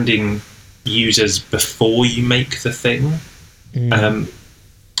understanding users before you make the thing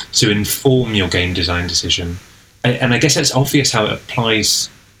to inform your game design decision. And I guess it's obvious how it applies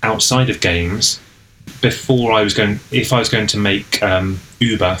outside of games. If I was going to make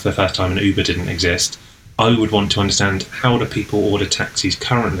Uber for the first time and Uber didn't exist, I would want to understand, how do people order taxis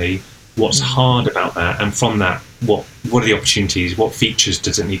currently? What's hard about that? And from that, what are the opportunities? What features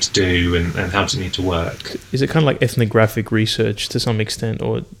does it need to do, and how does it need to work? Is it kind of like ethnographic research to some extent,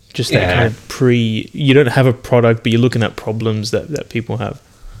 or just that kind of you don't have a product, but you're looking at problems that people have?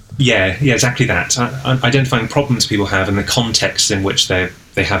 Yeah, exactly that. Identifying problems people have and the context in which they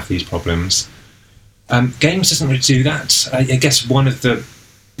have these problems. Games doesn't really do that. I guess one of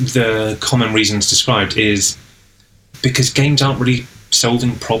the common reasons described is because games aren't really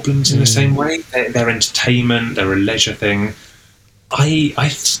solving problems in the same way. They're entertainment, they're a leisure thing. I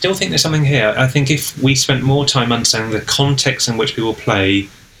still think there's something here. I think if we spent more time understanding the context in which people play,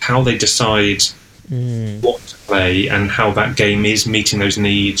 how they decide what to play, and how that game is meeting those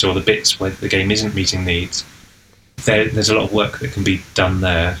needs, or the bits where the game isn't meeting needs, there's a lot of work that can be done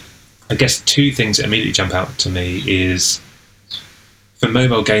there. I guess two things that immediately jump out to me is, for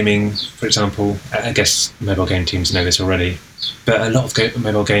mobile gaming, for example, I guess mobile game teams know this already, but a lot of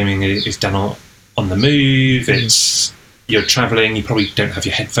mobile gaming is done on the move. It's, you're traveling, you probably don't have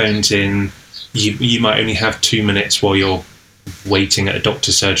your headphones in, you might only have 2 minutes while you're waiting at a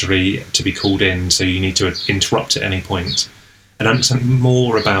doctor's surgery to be called in, so you need to interrupt at any point. And understanding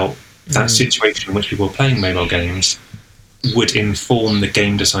more about that situation in which people are playing mobile games would inform the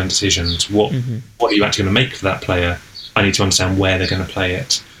game design decisions. What are you actually going to make for that player? I need to understand where they're going to play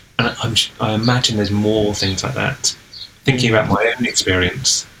it. And I imagine there's more things like that. Thinking about my own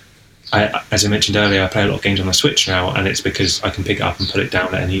experience, as I mentioned earlier, I play a lot of games on the Switch now, and it's because I can pick it up and put it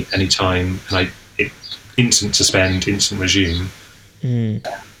down at any time, and instant suspend, instant resume. And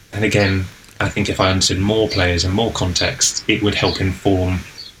again, I think if I understood more players and more context, it would help inform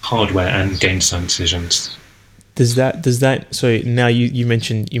hardware and game design decisions. Does that so now you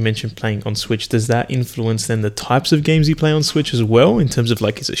mentioned playing on Switch, does that influence then the types of games you play on Switch as well, in terms of,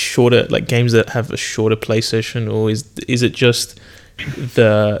 like, is it shorter, like games that have a shorter play session, or is it just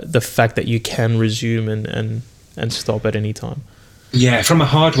the fact that you can resume and stop at any time. Yeah, from a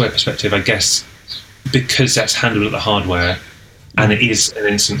hardware perspective, I guess because that's handled at the hardware and it is an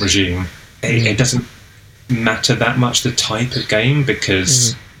instant resume, it doesn't matter that much the type of game,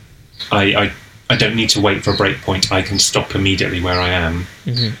 because I don't need to wait for a breakpoint. I can stop immediately where I am.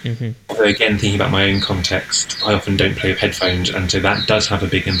 Although again, thinking about my own context, I often don't play with headphones, and so that does have a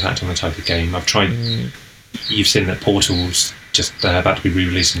big impact on the type of game. I've tried. You've seen that Portal's just about to be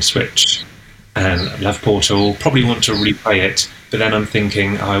re-released on Switch, and I love Portal. Probably want to replay it, but then I'm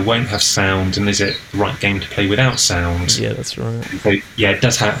thinking, I won't have sound, and is it the right game to play without sound? Yeah, that's right. So yeah, it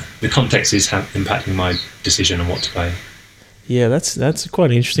does have, the context is impacting my decision on what to play. Yeah, that's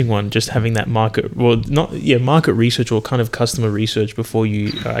quite an interesting one. Just having that market research or kind of customer research before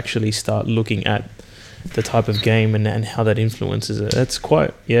you actually start looking at the type of game and how that influences it. It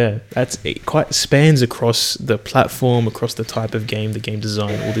quite spans across the platform, across the type of game, the game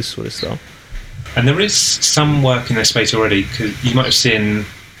design, all this sort of stuff. And there is some work in this space already, because you might have seen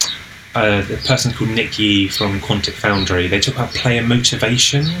a person called Nick Yee from Quantic Foundry. They talk about player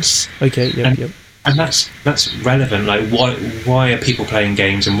motivations. Okay, yep. And that's relevant. Like, why are people playing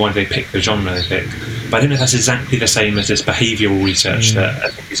games, and why do they pick the genre they pick? But I don't know if that's exactly the same as this behavioural research that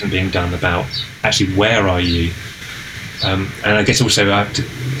I think isn't being done about actually where are you. And I guess also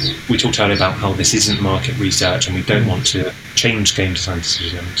we talked earlier about how this isn't market research, and we don't want to change game design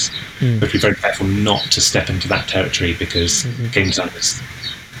decisions. We have to be very careful not to step into that territory, because game designers,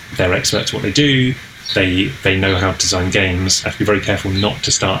 they're experts at what they do. They know how to design games. I have to be very careful not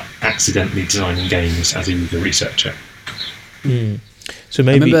to start accidentally designing games as a user researcher. So maybe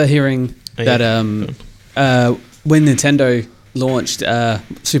I remember hearing that when Nintendo launched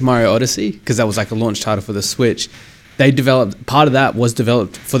Super Mario Odyssey, because that was like a launch title for the Switch, they developed, part of that was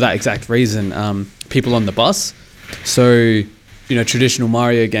developed for that exact reason, people on the bus. So, traditional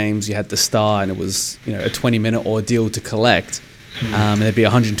Mario games, you had the star, and it was, a 20-minute ordeal to collect. And there'd be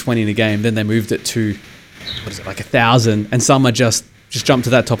 120 in a game. Then they moved it to, like 1,000, and some are just jump to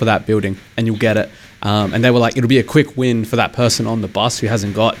that top of that building and you'll get it. And they were like, it'll be a quick win for that person on the bus who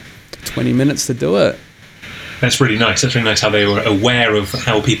hasn't got 20 minutes to do it. That's really nice. That's really nice how they were aware of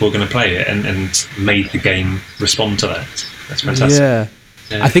how people are going to play it and made the game respond to that. That's fantastic. Yeah.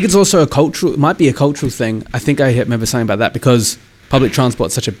 I think it's also it might be a cultural thing. I think I remember saying about that, because public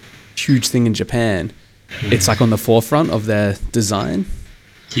transport's such a huge thing in Japan. It's like on the forefront of their design.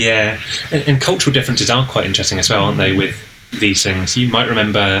 Yeah, and cultural differences are quite interesting as well, aren't they, with these things? You might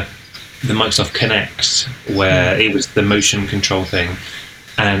remember the Microsoft Kinect, where it was the motion control thing,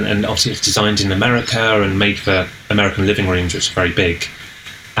 and obviously it's designed in America and made for American living rooms, which is very big.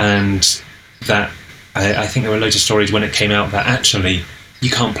 And that, I think there were loads of stories when it came out that actually you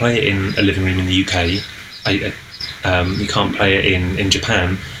can't play it in a living room in the UK, you can't play it in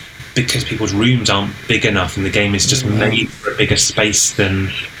Japan, because people's rooms aren't big enough, and the game is just made for a bigger space than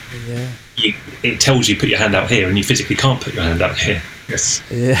it tells you put your hand out here, and you physically can't put your hand out here. Yes.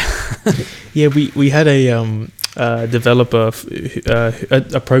 Yeah, we had a developer,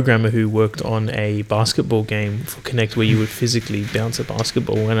 a programmer who worked on a basketball game for Kinect where you would physically bounce a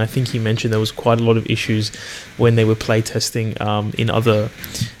basketball, and I think he mentioned there was quite a lot of issues when they were playtesting in other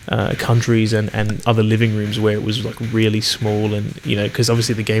countries and other living rooms where it was like really small, and because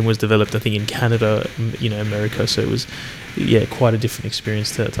obviously the game was developed I think in Canada, America, so it was quite a different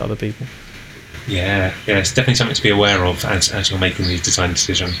experience to other people. Yeah, it's definitely something to be aware of as you're making these design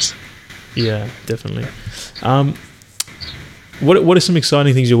decisions. Yeah, definitely. What are some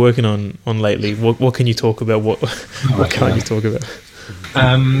exciting things you're working on lately? What can you talk about? What can't you talk about?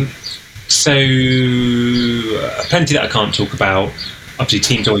 So plenty that I can't talk about. Obviously,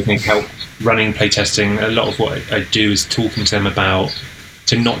 teams always need help running playtesting. A lot of what I do is talking to them about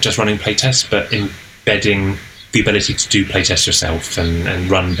not just running playtests, but embedding the ability to do playtests yourself and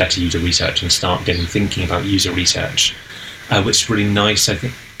run better user research and start thinking about user research, which is really nice. I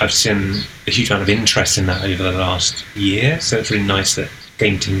think I've seen a huge amount of interest in that over the last year, so it's really nice that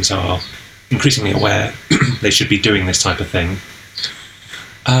game teams are increasingly aware they should be doing this type of thing.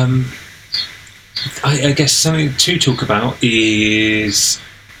 I guess something to talk about is,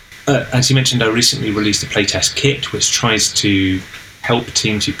 as you mentioned, I recently released a playtest kit which tries to help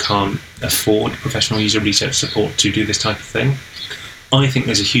teams who can't afford professional user research support to do this type of thing. I think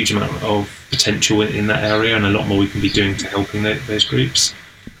there's a huge amount of potential in that area, and a lot more we can be doing to helping those groups.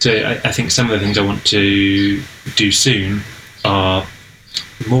 So I think some of the things I want to do soon are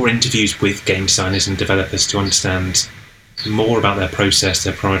more interviews with game designers and developers to understand more about their process,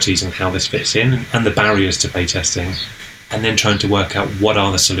 their priorities, and how this fits in, and the barriers to playtesting, and then trying to work out what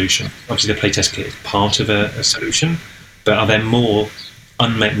are the solutions. Obviously, the playtest kit is part of a solution, But are there more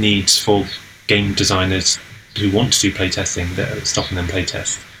unmet needs for game designers who want to do playtesting that are stopping them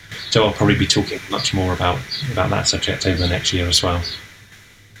playtest? So I'll probably be talking much more about that subject over the next year as well.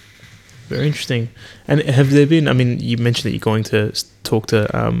 Very interesting. And have there been, I mean, you mentioned that you're going to talk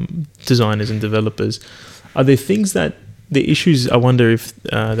to designers and developers. Are there things that, the issues, I wonder if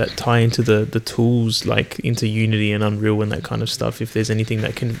that tie into the tools, like into Unity and Unreal and that kind of stuff, if there's anything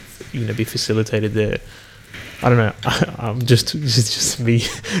that can, be facilitated there? I don't know. It's just me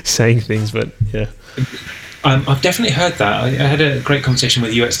saying things, but yeah. I've definitely heard that. I had a great conversation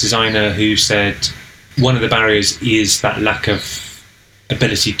with a UX designer who said one of the barriers is that lack of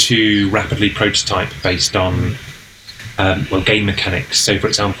ability to rapidly prototype based on game mechanics. So, for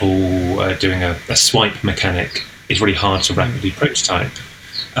example, doing a swipe mechanic is really hard to rapidly prototype.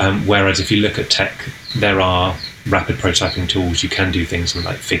 Whereas if you look at tech, there are rapid prototyping tools. You can do things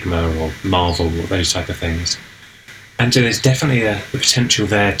like Figma or Marvel or those type of things. And so there's definitely a potential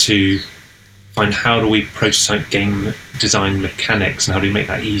there to find how do we prototype game design mechanics and how do we make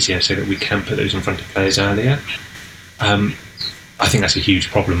that easier so that we can put those in front of players earlier. I think that's a huge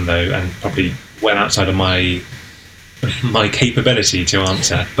problem though, and probably well outside of my capability to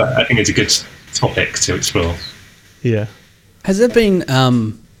answer. But I think it's a good topic to explore. Yeah. Has there been,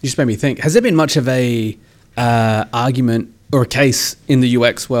 you just made me think, has there been much of a argument or a case in the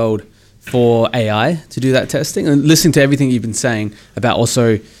UX world for AI to do that testing? And listening to everything you've been saying about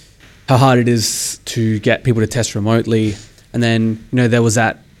also how hard it is to get people to test remotely. And then, there was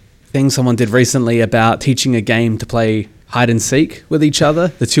that thing someone did recently about teaching a game to play hide and seek with each other,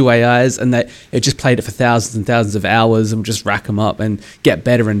 the two AIs, and that it just played it for thousands and thousands of hours and would just rack them up and get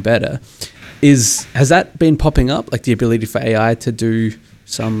better and better. Has that been popping up, like the ability for AI to do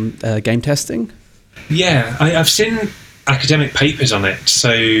some game testing? Yeah, I've seen academic papers on it.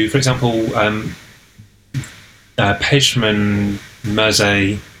 So, for example, Pejman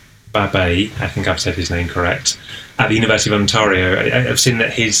Merzbabe, I think I've said his name correct, at the University of Ontario, I've seen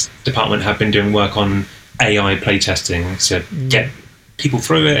that his department have been doing work on AI playtesting to get people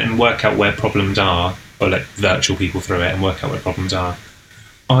through it and work out where problems are, or let virtual people through it and work out where problems are.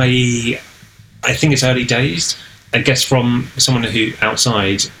 I think it's early days. I guess from someone who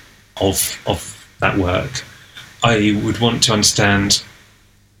outside of that work, I would want to understand,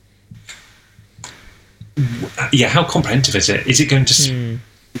 how comprehensive is it? Is it going to,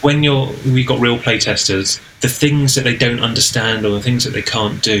 when we've got real playtesters, the things that they don't understand or the things that they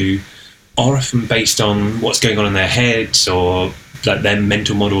can't do are often based on what's going on in their heads or like their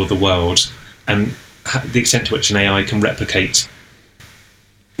mental model of the world, and the extent to which an AI can replicate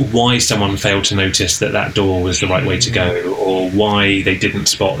why someone failed to notice that door was the right way to go, or why they didn't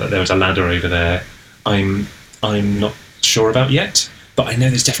spot that there was a ladder over there. I'm not sure about yet, but I know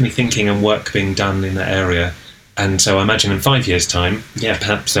there's definitely thinking and work being done in that area. And so I imagine in 5 years' time,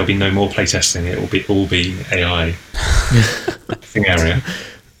 perhaps there'll be no more playtesting. It will all be AI thing area.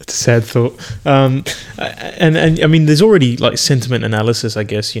 It's a sad thought. And I mean, there's already like sentiment analysis, I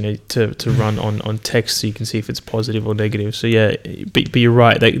guess, to run on text so you can see if it's positive or negative. So yeah, but you're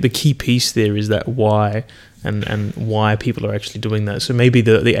right. The key piece there is that why and why people are actually doing that. So maybe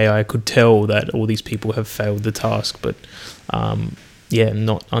the AI could tell that all these people have failed the task, but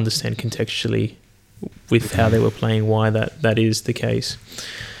not understand contextually with how they were playing why that is the case.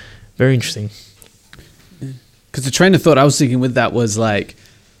 Very interesting. Because the train of thought I was thinking with that was like,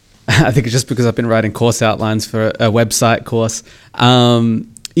 I think it's just because I've been writing course outlines for a website course.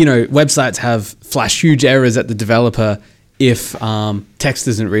 Websites have flash huge errors at the developer if text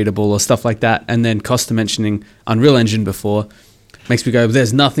isn't readable or stuff like that. And then Costa mentioning Unreal Engine before makes me go,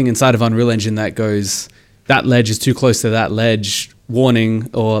 there's nothing inside of Unreal Engine that goes, that ledge is too close to that ledge, warning,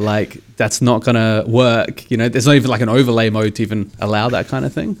 or like that's not going to work. There's not even like an overlay mode to even allow that kind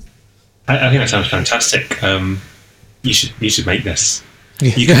of thing. I think that sounds fantastic. You should make this.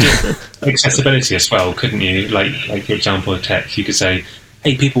 You could do accessibility as well, couldn't you? Like your example of tech, you could say,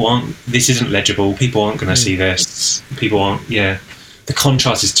 hey, this isn't legible, people aren't going to see this, the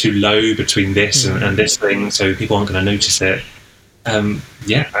contrast is too low between this and this thing, so people aren't going to notice it. I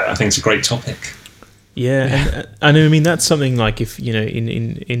think it's a great topic. Yeah, and I mean that's something like if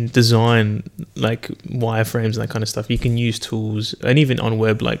in design, like wireframes and that kind of stuff, you can use tools, and even on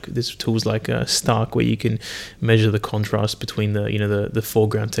web, like there's tools like Stark where you can measure the contrast between the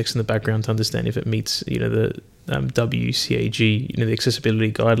foreground text and the background to understand if it meets the WCAG, the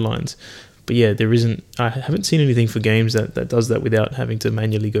accessibility guidelines. But yeah, I haven't seen anything for games that does that without having to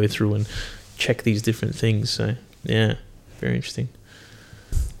manually go through and check these different things. So yeah, very interesting.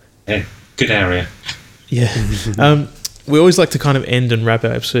 Yeah, good area. Yeah. we always like to kind of end and wrap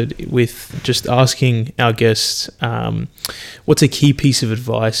our episode with just asking our guests, what's a key piece of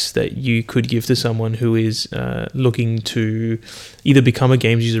advice that you could give to someone who is looking to either become a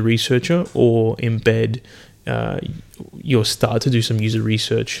games user researcher or embed your start to do some user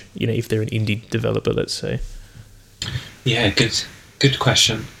research, if they're an indie developer, let's say? Yeah, good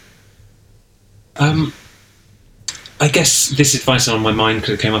question. I guess this advice is on my mind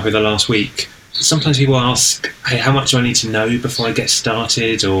because it came up with the last week. Sometimes people ask, hey, how much do I need to know before I get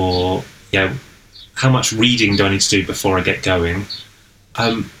started? Or, how much reading do I need to do before I get going?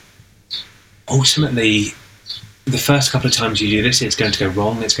 Ultimately, the first couple of times you do this, it's going to go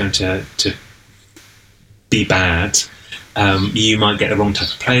wrong. It's going to be bad. You might get the wrong type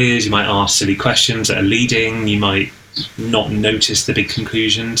of players. You might ask silly questions that are leading. You might not notice the big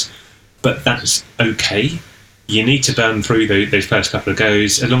conclusions. But that's okay. You need to burn through those first couple of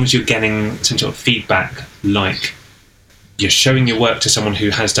goes, as long as you're getting some sort of feedback, like you're showing your work to someone who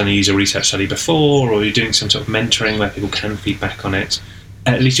has done a user research study before, or you're doing some sort of mentoring where people can feedback on it.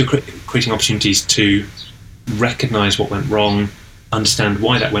 At least you're creating opportunities to recognise what went wrong, understand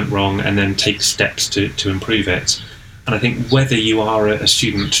why that went wrong, and then take steps to improve it. And I think whether you are a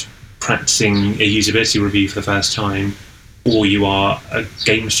student practicing a usability review for the first time, or you are a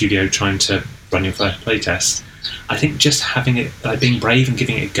game studio trying to run your first playtest, I think just having it, being brave and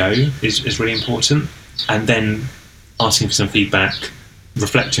giving it a go is really important, and then asking for some feedback,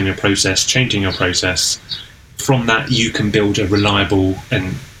 reflecting your process, changing your process. From that, you can build a reliable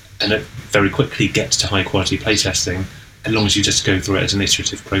and very quickly get to high quality playtesting, as long as you just go through it as an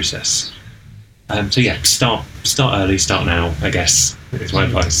iterative process. Start early, start now, I guess, is my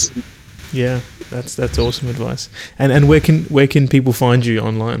advice. Yeah, that's awesome advice. And where can people find you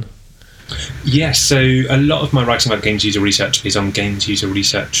online? Yes, so a lot of my writing about games user research is on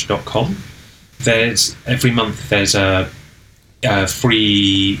gamesuserresearch.com. Every month there's a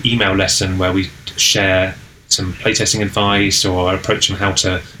free email lesson where we share some playtesting advice or approach on how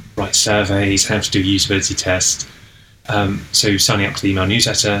to write surveys, how to do usability tests. So signing up to the email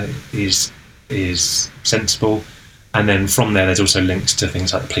newsletter is sensible. And then from there's also links to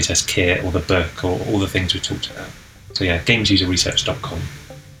things like the playtest kit or the book or all the things we talked about. So gamesuserresearch.com.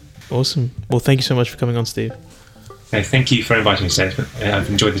 Awesome. Well, thank you so much for coming on, Steve. Okay, thank you for inviting me, Steve. I've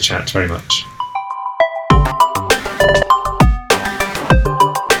enjoyed the chat very much.